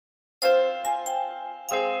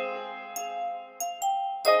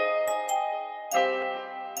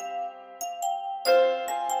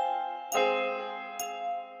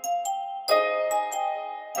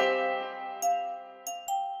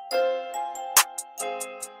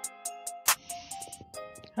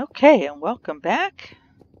Okay, and welcome back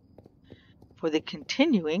for the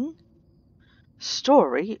continuing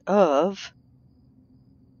story of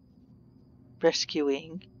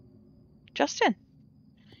rescuing Justin.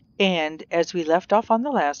 And as we left off on the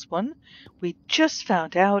last one, we just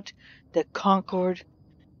found out that Concorde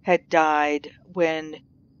had died when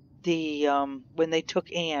they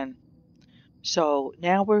took Anne. So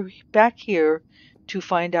now we're back here to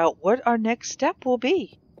find out what our next step will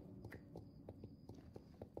be.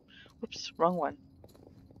 Whoops, wrong one.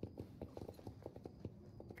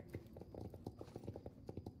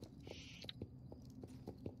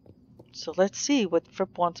 So let's see what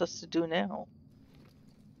Fripp wants us to do now.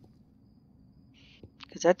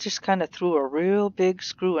 Because that just kind of threw a real big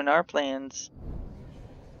screw in our plans.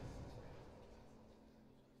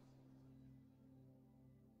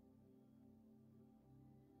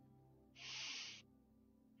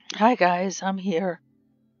 Hi guys, I'm here.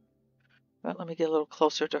 Well, let me get a little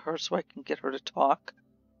closer to her so I can get her to talk.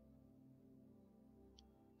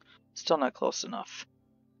 Still not close enough.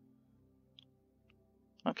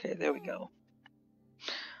 Okay, there we go.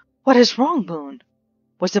 What is wrong, Moon?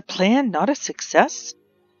 Was the plan not a success?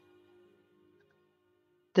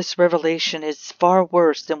 This revelation is far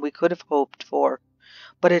worse than we could have hoped for,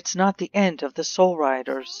 but it's not the end of the Soul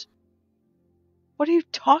Riders. What are you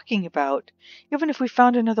talking about? Even if we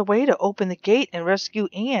found another way to open the gate and rescue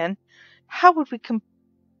Anne, how are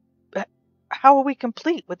we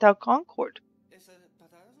complete without Concorde?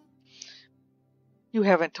 You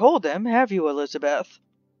haven't told them, have you, Elizabeth?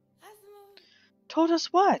 Told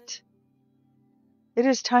us what? It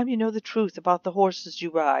is time you know the truth about the horses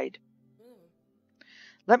you ride.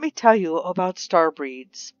 Let me tell you about star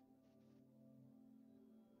breeds.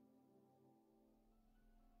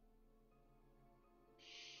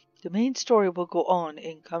 The main story will go on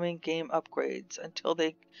in coming game upgrades until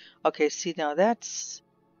they... Okay, see, now that's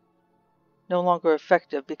no longer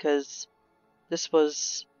effective because this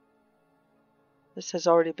has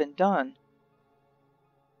already been done.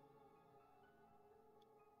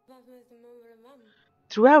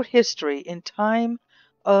 Throughout history, in time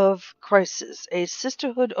of crisis, a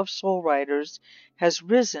sisterhood of soul riders has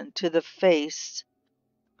risen to face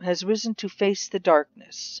the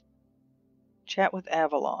darkness. Chat with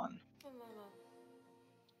Avalon.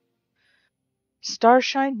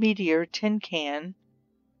 Starshine, Meteor, Tin Can.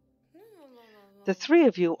 The three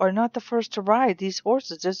of you are not the first to ride these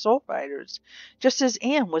horses as soul riders, just as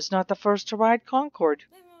Anne was not the first to ride Concorde.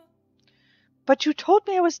 But you told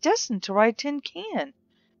me I was destined to ride Tin Can,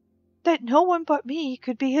 that no one but me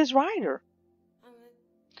could be his rider.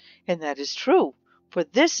 And that is true for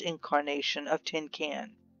this incarnation of Tin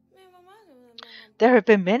Can. There have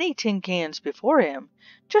been many Tin Cans before him,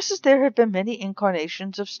 just as there have been many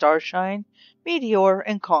incarnations of Starshine, Meteor,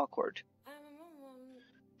 and Concorde.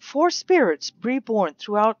 4 spirits reborn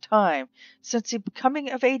throughout time since the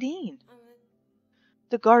becoming of 18.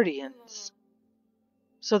 The Guardians.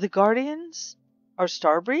 So the Guardians are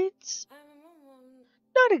star breeds?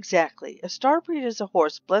 Not exactly. A star breed is a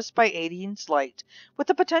horse blessed by Adian's light, with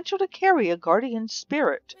the potential to carry a guardian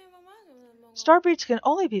spirit. Star breeds can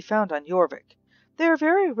only be found on Jorvik. They are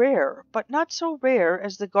very rare, but not so rare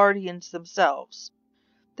as the guardians themselves.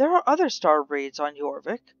 There are other star breeds on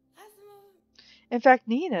Jorvik. In fact,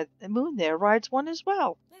 Nina, the moon there, rides one as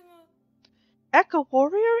well. Echo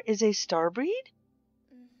Warrior is a star breed?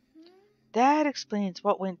 That explains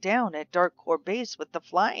what went down at Dark Core Base with the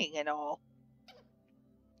flying and all.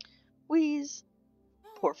 Wheeze.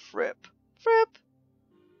 Poor Fripp. Fripp.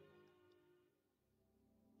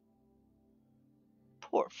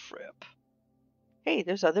 Poor Fripp. Hey,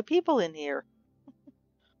 there's other people in here.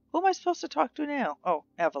 Who am I supposed to talk to now? Oh,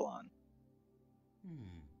 Avalon.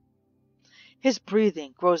 His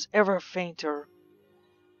breathing grows ever fainter.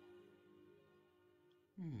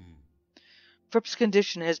 Fripp's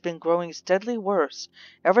condition has been growing steadily worse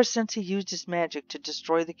ever since he used his magic to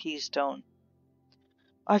destroy the keystone.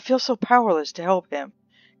 I feel so powerless to help him.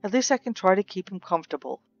 At least I can try to keep him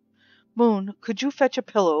comfortable. Moon, could you fetch a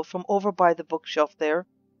pillow from over by the bookshelf there?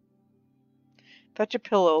 Fetch a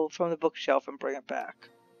pillow from the bookshelf and bring it back.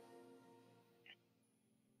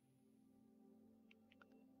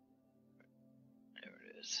 There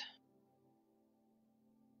it is.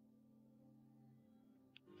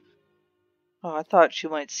 Oh, I thought she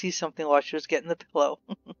might see something while she was getting the pillow.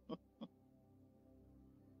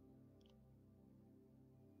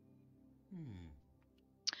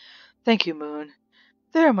 Thank you, Moon.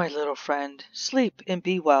 There, my little friend. Sleep and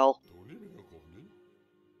be well.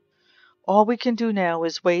 All we can do now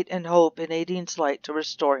is wait and hope in Adine's light to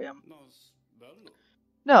restore him.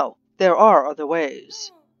 No, there are other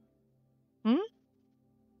ways.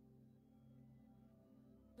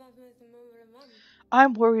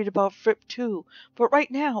 I'm worried about Fripp too, but right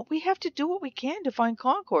now we have to do what we can to find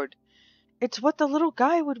Concorde. It's what the little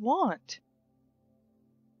guy would want.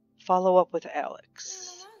 Follow up with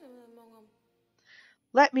Alex.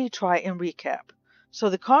 Let me try and recap. So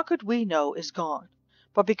the Concorde we know is gone,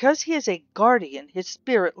 but because he is a guardian, his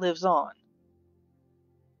spirit lives on.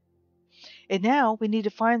 And now we need to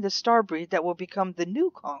find the star breed that will become the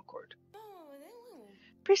new Concorde.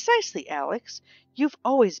 Precisely, Alex. You've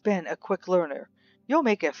always been a quick learner. You'll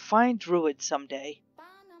make a fine druid someday.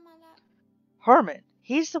 Herman,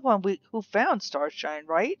 he's the one who found Starshine,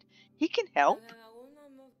 right? He can help.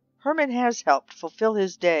 Herman has helped fulfill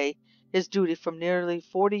his duty from nearly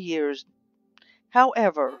 40 years.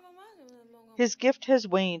 However, his gift has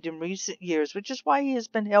waned in recent years, which is why he has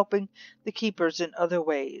been helping the keepers in other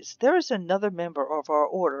ways. There is another member of our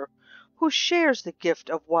order who shares the gift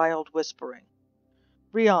of wild whispering.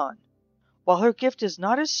 Rian. While her gift is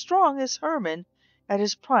not as strong as Herman, at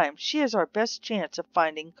his prime, she is our best chance of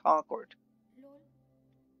finding Concorde.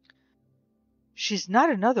 She's not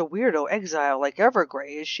another weirdo exile like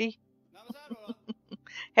Evergrey, is she?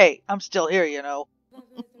 Hey, I'm still here, you know.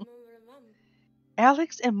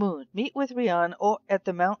 Alex and Moon meet with Rian at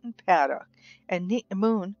the mountain paddock, and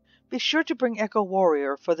Moon, be sure to bring Echo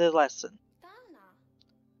Warrior for the lesson.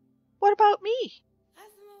 What about me?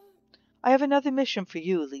 I have another mission for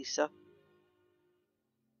you, Lisa.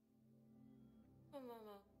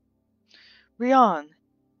 Rian,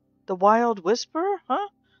 the Wild Whisperer, huh?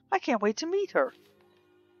 I can't wait to meet her.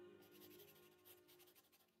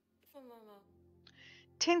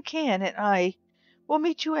 Tin Can and I will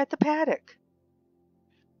meet you at the paddock.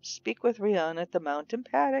 Speak with Rian at the mountain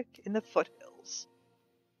paddock in the foothills.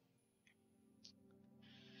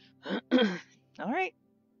 Alright.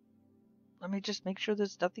 Let me just make sure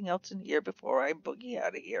there's nothing else in here before I boogie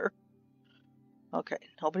out of here. Okay,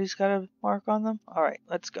 nobody's got a mark on them? Alright,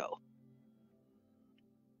 let's go.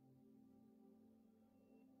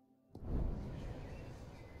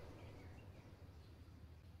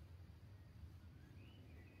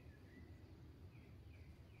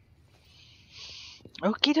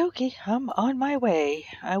 Okie dokie, I'm on my way.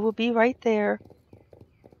 I will be right there.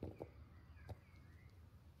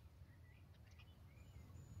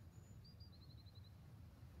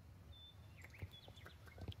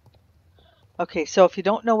 Okay, so if you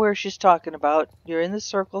don't know where she's talking about, you're in the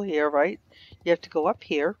circle here, right? You have to go up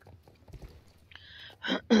here.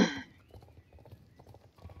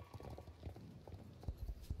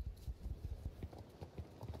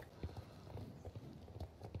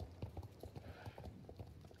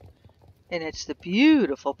 And it's the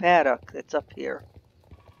beautiful paddock that's up here.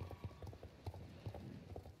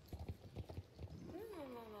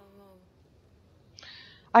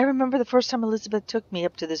 I remember the first time Elizabeth took me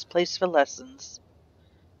up to this place for lessons.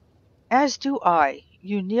 As do I.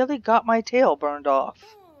 You nearly got my tail burned off.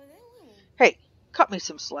 Hey, cut me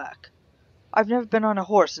some slack. I've never been on a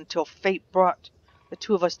horse until fate brought the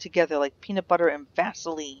two of us together like peanut butter and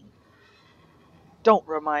Vaseline. Don't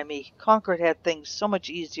remind me. Concorde had things so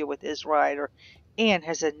much easier with his rider, and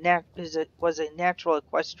was a natural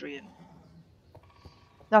equestrian.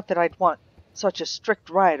 Not that I'd want such a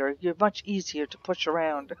strict rider. You're much easier to push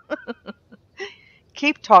around.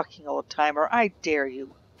 Keep talking, old-timer. I dare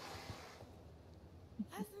you.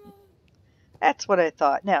 That's what I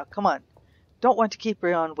thought. Now, come on. Don't want to keep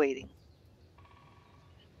Rian waiting.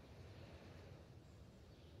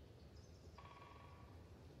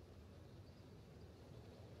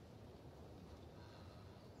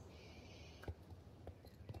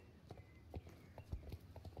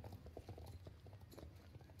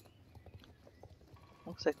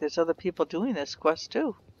 Looks like there's other people doing this quest,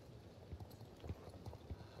 too.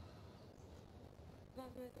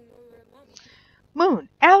 Moon,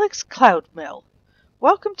 Alex Cloudmill.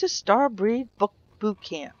 Welcome to Starbreed Boot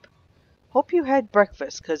Camp. Hope you had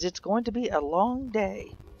breakfast, because it's going to be a long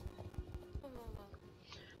day.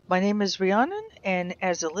 My name is Rhiannon, and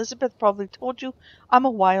as Elizabeth probably told you, I'm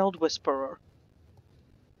a wild whisperer.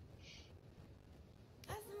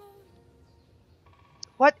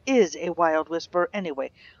 What is a wild whisperer,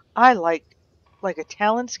 anyway? I like a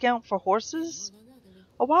talent scout for horses?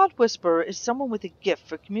 A wild whisperer is someone with a gift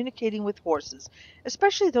for communicating with horses,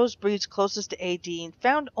 especially those breeds closest to AD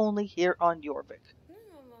found only here on Jorvik.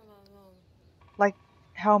 Like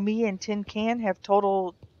how me and Tin Can have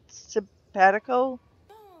total simpatico?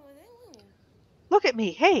 Look at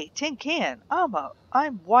me. Hey, Tin Can.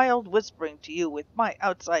 I'm wild whispering to you with my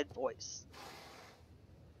outside voice.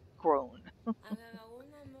 Groan.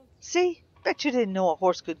 See? Bet you didn't know a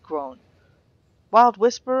horse could groan. Wild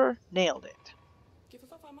whisperer nailed it.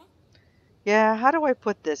 Yeah, how do I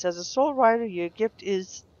put this? As a soul rider, your gift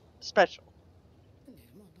is special.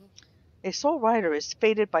 A soul rider is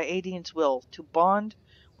fated by Adine's will to bond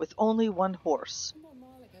with only one horse.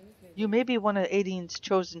 You may be one of Adine's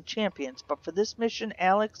chosen champions, but for this mission,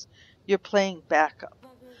 Alex, you're playing backup.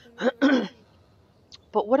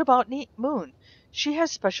 But what about Moon? She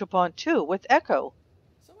has special bond too, with Echo.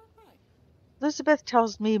 Elizabeth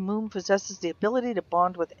tells me Moon possesses the ability to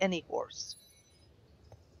bond with any horse.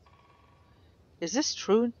 Is this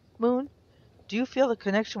true, Moon? Do you feel a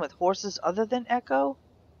connection with horses other than Echo?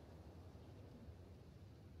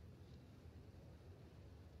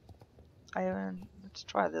 Let's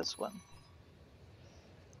try this one.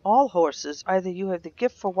 All horses, either you have the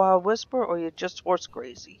gift for Wild Whisper or you're just horse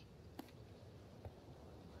crazy.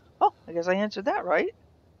 Oh, I guess I answered that right.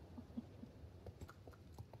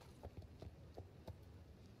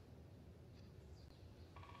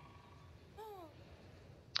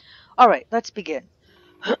 All right, let's begin.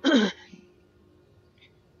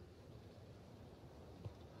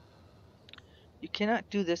 You cannot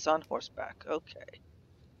do this on horseback. Okay.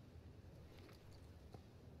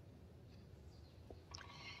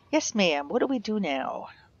 Yes, ma'am. What do we do now?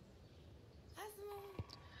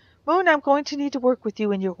 Moon, I'm going to need to work with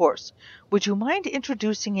you and your horse. Would you mind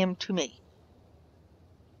introducing him to me?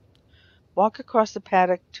 Walk across the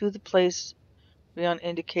paddock to the place Leon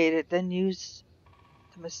indicated, then use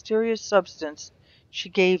the mysterious substance she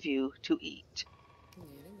gave you to eat.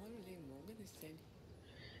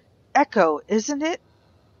 Echo, isn't it?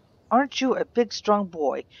 Aren't you a big, strong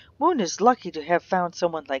boy? Moon is lucky to have found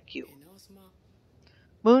someone like you.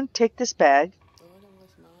 Moon, take this bag.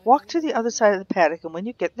 Walk to the other side of the paddock, and when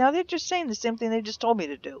you get... Now, they're just saying the same thing they just told me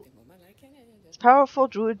to do. It's powerful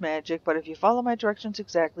druid magic, but if you follow my directions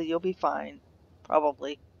exactly, you'll be fine.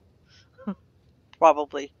 Probably.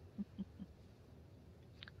 Probably.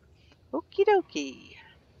 Okie dokie.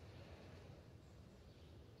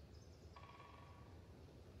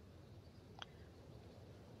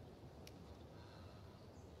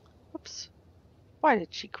 Oops. Why did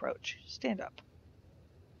she crouch? Stand up.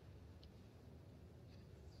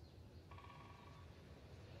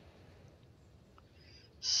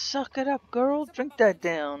 Suck it up, girl. Drink that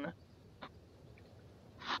down.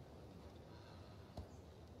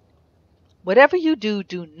 Whatever you do,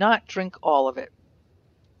 do not drink all of it.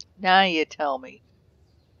 Now you tell me.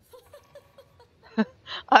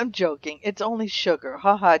 I'm joking. It's only sugar.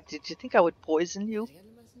 Haha, did you think I would poison you?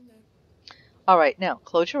 Alright, now,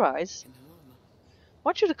 close your eyes. I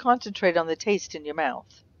want you to concentrate on the taste in your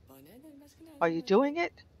mouth. Are you doing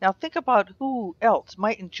it? Now think about who else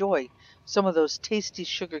might enjoy some of those tasty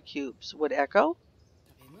sugar cubes. Would Echo?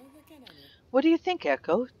 What do you think,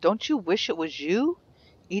 Echo? Don't you wish it was you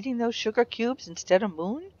eating those sugar cubes instead of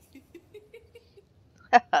Moon?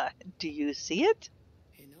 Do you see it?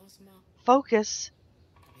 Focus.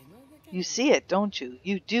 You see it, don't you?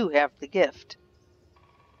 You do have the gift.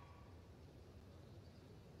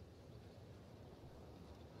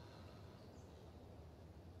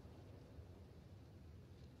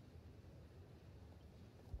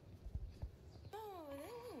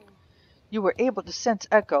 You were able to sense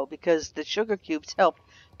Echo because the sugar cubes helped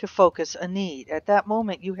to focus a need. At that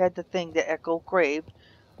moment, you had the thing that Echo craved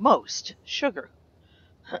most, sugar.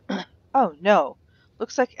 Oh, no.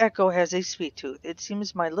 Looks like Echo has a sweet tooth. It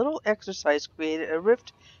seems my little exercise created a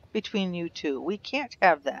rift between you two. We can't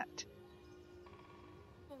have that.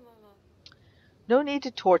 No need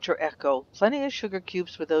to torture Echo. Plenty of sugar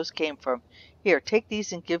cubes where those came from. Here, take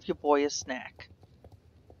these and give your boy a snack.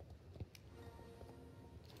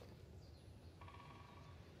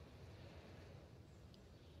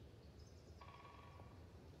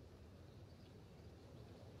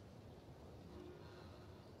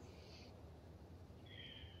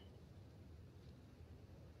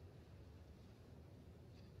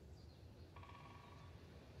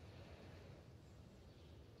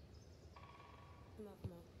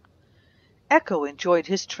 Echo enjoyed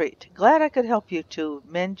his treat. Glad I could help you to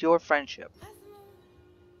mend your friendship.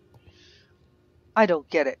 I don't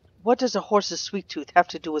get it. What does a horse's sweet tooth have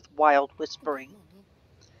to do with wild whispering?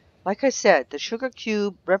 Like I said, the sugar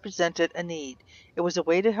cube represented a need. It was a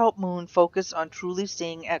way to help Moon focus on truly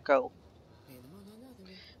seeing Echo.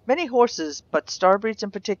 Many horses, but starbreeds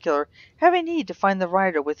in particular, have a need to find the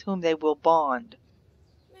rider with whom they will bond.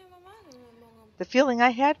 The feeling I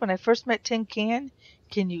had when I first met Tin Can,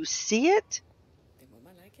 can you see it?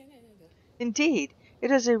 Indeed,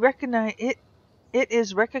 it is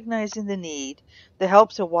recognizing the need that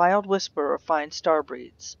helps a wild whisperer find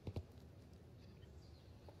starbreeds.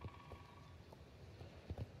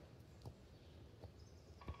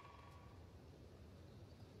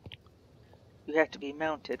 You have to be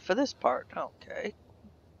mounted for this part. Okay.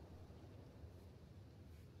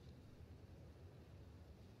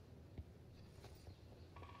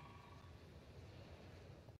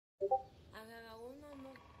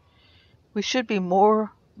 We should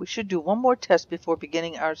do one more test before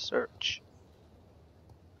beginning our search.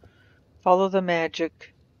 Follow the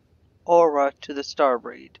magic aura to the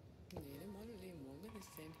starbreed. I'm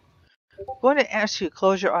going to ask you to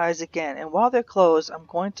close your eyes again, and while they're closed, I'm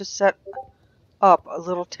going to set up a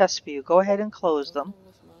little test for you. Go ahead and close them.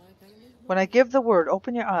 When I give the word,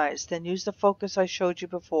 open your eyes, then use the focus I showed you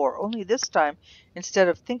before. Only this time, instead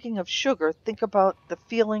of thinking of sugar, think about the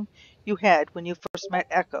feeling you had when you first met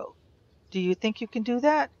Echo. Do you think you can do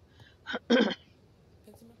that?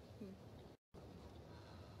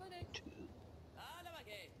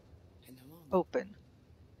 Open.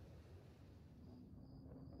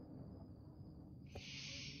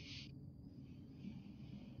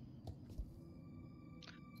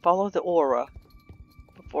 Follow the aura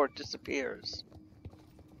before it disappears.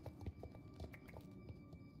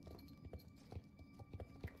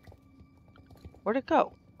 Where'd it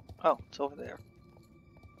go? Oh, it's over there.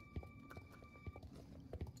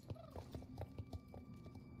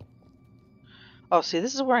 Oh, see,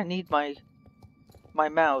 this is where I need my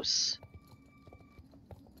mouse.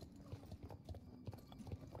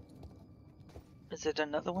 Is it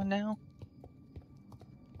another one now?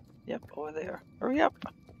 Yep, over there. Hurry up.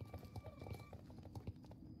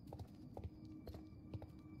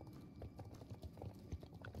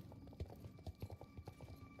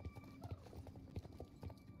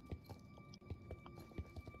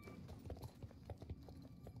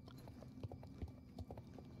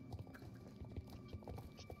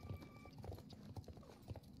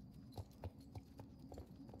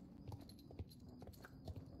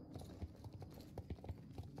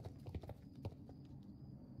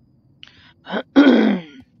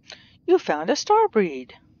 You found a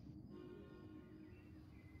starbreed.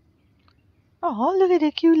 Oh, look at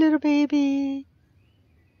the cute little baby.